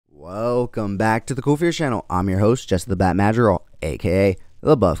Welcome back to the CoolFigurez channel. I'm your host, Jesse the Bat Madrigal, aka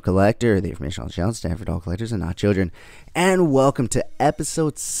the Buff Collector. The information on the channel stands for adult collectors and not children. And welcome to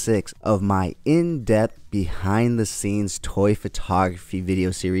episode 6 of my in-depth behind-the-scenes toy photography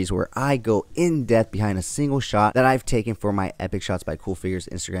video series, where I go in-depth behind a single shot that I've taken for my Epic Shots by CoolFigurez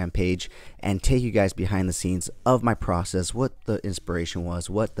Instagram page, and take you guys behind the scenes of my process, what the inspiration was,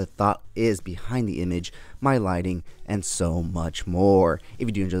 what the thought is behind the image, my lighting, and so much more. If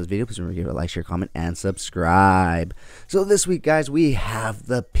you do enjoy this video, please remember to give it a like, share, comment, and subscribe. So this week, guys, we have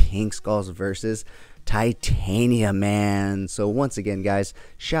the Pink Skulls versus Titanium Man. So once again, guys,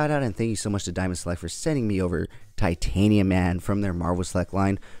 shout out and thank you so much to Diamond Select for sending me over Titanium Man from their Marvel Select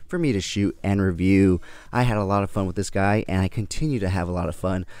line for me to shoot and review. I had a lot of fun with this guy, and I continue to have a lot of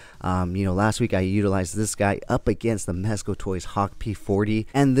fun. Last week I utilized this guy up against the Mezco Toys Hawk P40,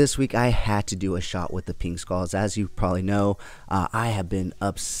 and this week I had to do a shot with the Pink Skulls. As you probably know, I have been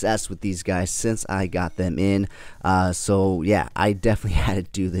obsessed with these guys since I got them in. So yeah, I definitely had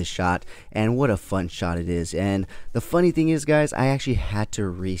to do this shot, and what a fun shot it is. And the funny thing is, guys, I actually had to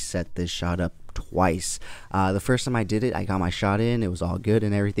reset this shot up twice. The first time I did it, I got my shot in, it was all good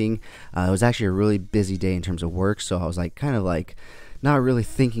and everything. It was actually a really busy day in terms of work, so I was kind of not really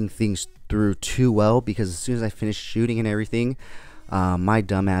thinking things through too well, because as soon as I finished shooting and everything, my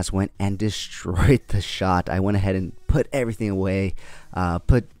dumbass went and destroyed the shot. I went ahead and put everything away,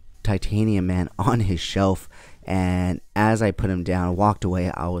 put Titanium Man on his shelf, and as I put him down, walked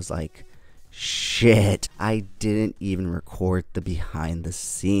away, I was like, shit, I didn't even record the behind the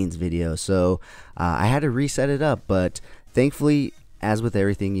scenes video. So I had to reset it up, but thankfully, as with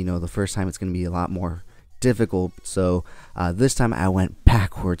everything, the first time it's going to be a lot more difficult. So this time I went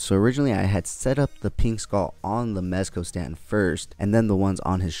backwards. So originally I had set up the Pink Skull on the Mezco stand first, and then the ones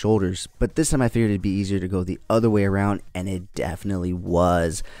on his shoulders, but this time I figured it'd be easier to go the other way around, and it definitely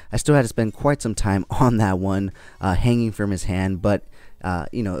was. I still had to spend quite some time on that one, hanging from his hand, but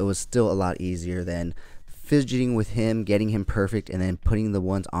it was still a lot easier than fidgeting with him, getting him perfect, and then putting the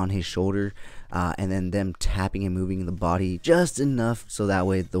ones on his shoulder, and then them tapping and moving the body just enough so that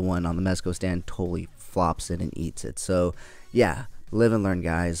way the one on the Mezco stand totally flops it and eats it. So yeah, live and learn,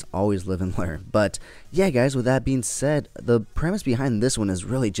 guys. Always live and learn. But yeah, guys, with that being said, the premise behind this one is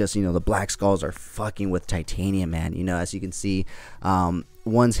really just, the Black Skulls are fucking with Titanium Man. As you can see,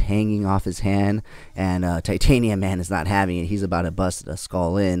 one's hanging off his hand, and Titanium Man is not having it. He's about to bust a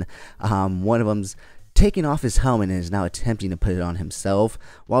skull in. One of them's taking off his helmet and is now attempting to put it on himself,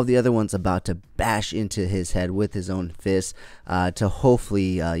 while the other one's about to bash into his head with his own fist, to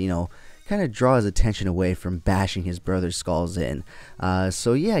hopefully, kind of draw his attention away from bashing his brother's skulls in.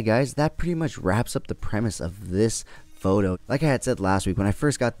 So yeah, guys, that pretty much wraps up the premise of this photo. Like I had said last week, when I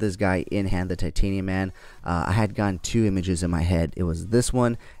first got this guy in hand, the Titanium Man, I had gotten 2 images in my head. It was this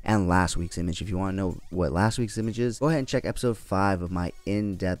one and last week's image. If you want to know what last week's image is, go ahead and check episode 5 of my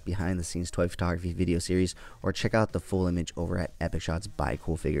in-depth behind the scenes toy photography video series, or check out the full image over at Epic Shots by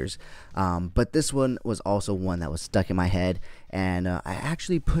CoolFigurez. But this one was also one that was stuck in my head, and I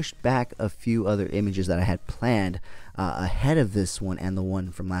actually pushed back a few other images that I had planned ahead of this one and the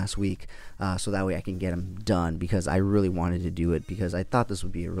one from last week, so that way I can get them done, because I really wanted to do it, because I thought this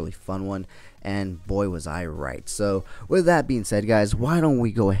would be a really fun one, and boy was I right. So with that being said, guys, why don't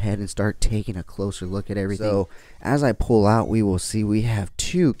we go ahead and start taking a closer look at everything. So as I pull out, we will see we have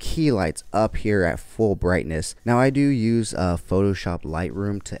 2 key lights up here at full brightness. Now I do use Photoshop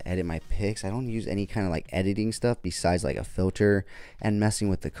Lightroom to edit my pics. I don't use any kind of editing stuff besides a filter and messing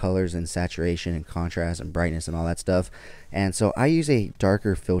with the colors and saturation and contrast and brightness and all that stuff. And so I use a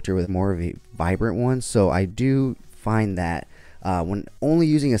darker filter with more of a vibrant one. So I do find that when only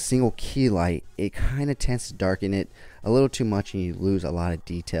using a single key light, it kind of tends to darken it a little too much and you lose a lot of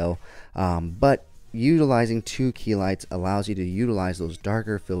detail. But utilizing 2 key lights allows you to utilize those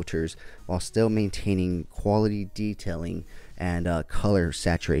darker filters while still maintaining quality detailing and color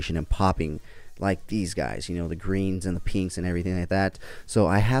saturation and popping, like these guys, the greens and the pinks and everything like that. So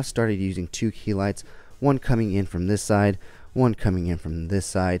I have started using 2 key lights, one coming in from this side, one coming in from this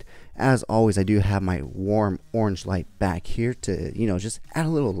side. As always, I do have my warm orange light back here to, just add a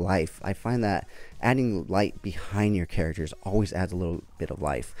little life. I find that adding light behind your characters always adds a little bit of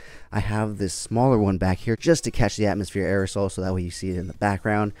life. I have this smaller one back here just to catch the atmosphere aerosol, so that way you see it in the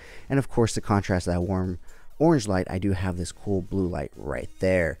background. And of course, to contrast that warm orange light, I do have this cool blue light right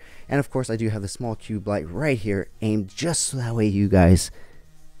there. And of course, I do have the small cube light right here aimed just so that way you guys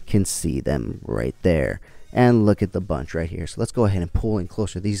can see them right there. And look at the bunch right here. So let's go ahead and pull in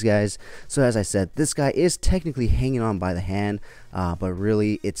closer to these guys. So as I said, this guy is technically hanging on by the hand, but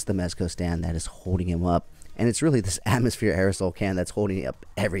really it's the Mezco stand that is holding him up. and it's really this atmosphere aerosol can that's holding up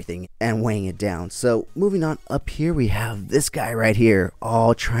everything and weighing it down. So moving on up here, we have this guy right here,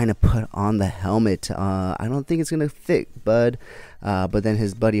 all trying to put on the helmet. I don't think it's gonna fit, bud. But then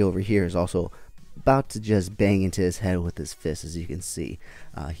his buddy over here is also about to just bang into his head with his fist, as you can see.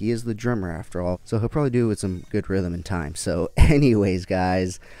 He is the drummer after all, so he'll probably do it with some good rhythm and time. So anyways,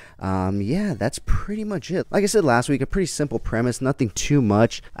 guys, yeah, that's pretty much it. Like I said last week, a pretty simple premise, nothing too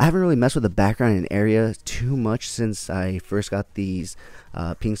much. I haven't really messed with the background and area too much since I first got these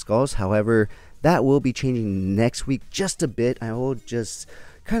pink skulls. However, that will be changing next week just a bit. I will just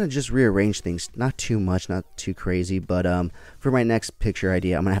kind of just rearrange things, not too much, not too crazy, but for my next picture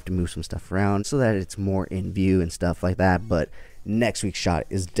idea, I'm gonna have to move some stuff around so that it's more in view and stuff like that. But next week's shot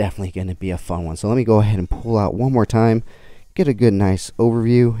is definitely gonna be a fun one, so let me go ahead and pull out one more time, get a good nice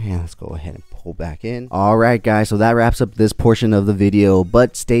overview, and let's go ahead and pull back in. Alright guys, so that wraps up this portion of the video,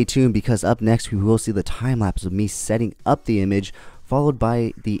 but stay tuned because up next we will see the time lapse of me setting up the image, followed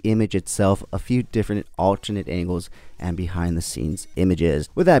by the image itself, a few different alternate angles, and behind the scenes images.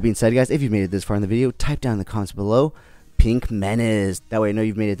 With that being said, guys, if you've made it this far in the video, type down in the comments below Pink Menace. That way I know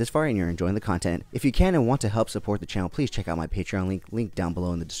you've made it this far and you're enjoying the content. If you can and want to help support the channel, please check out my Patreon link down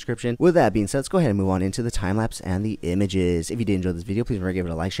below in the description. With that being said, let's go ahead and move on into the time lapse and the images. If you did enjoy this video, please remember to give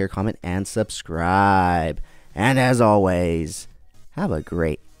it a like, share, comment, and subscribe. And as always, have a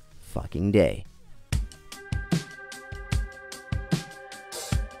great fucking day.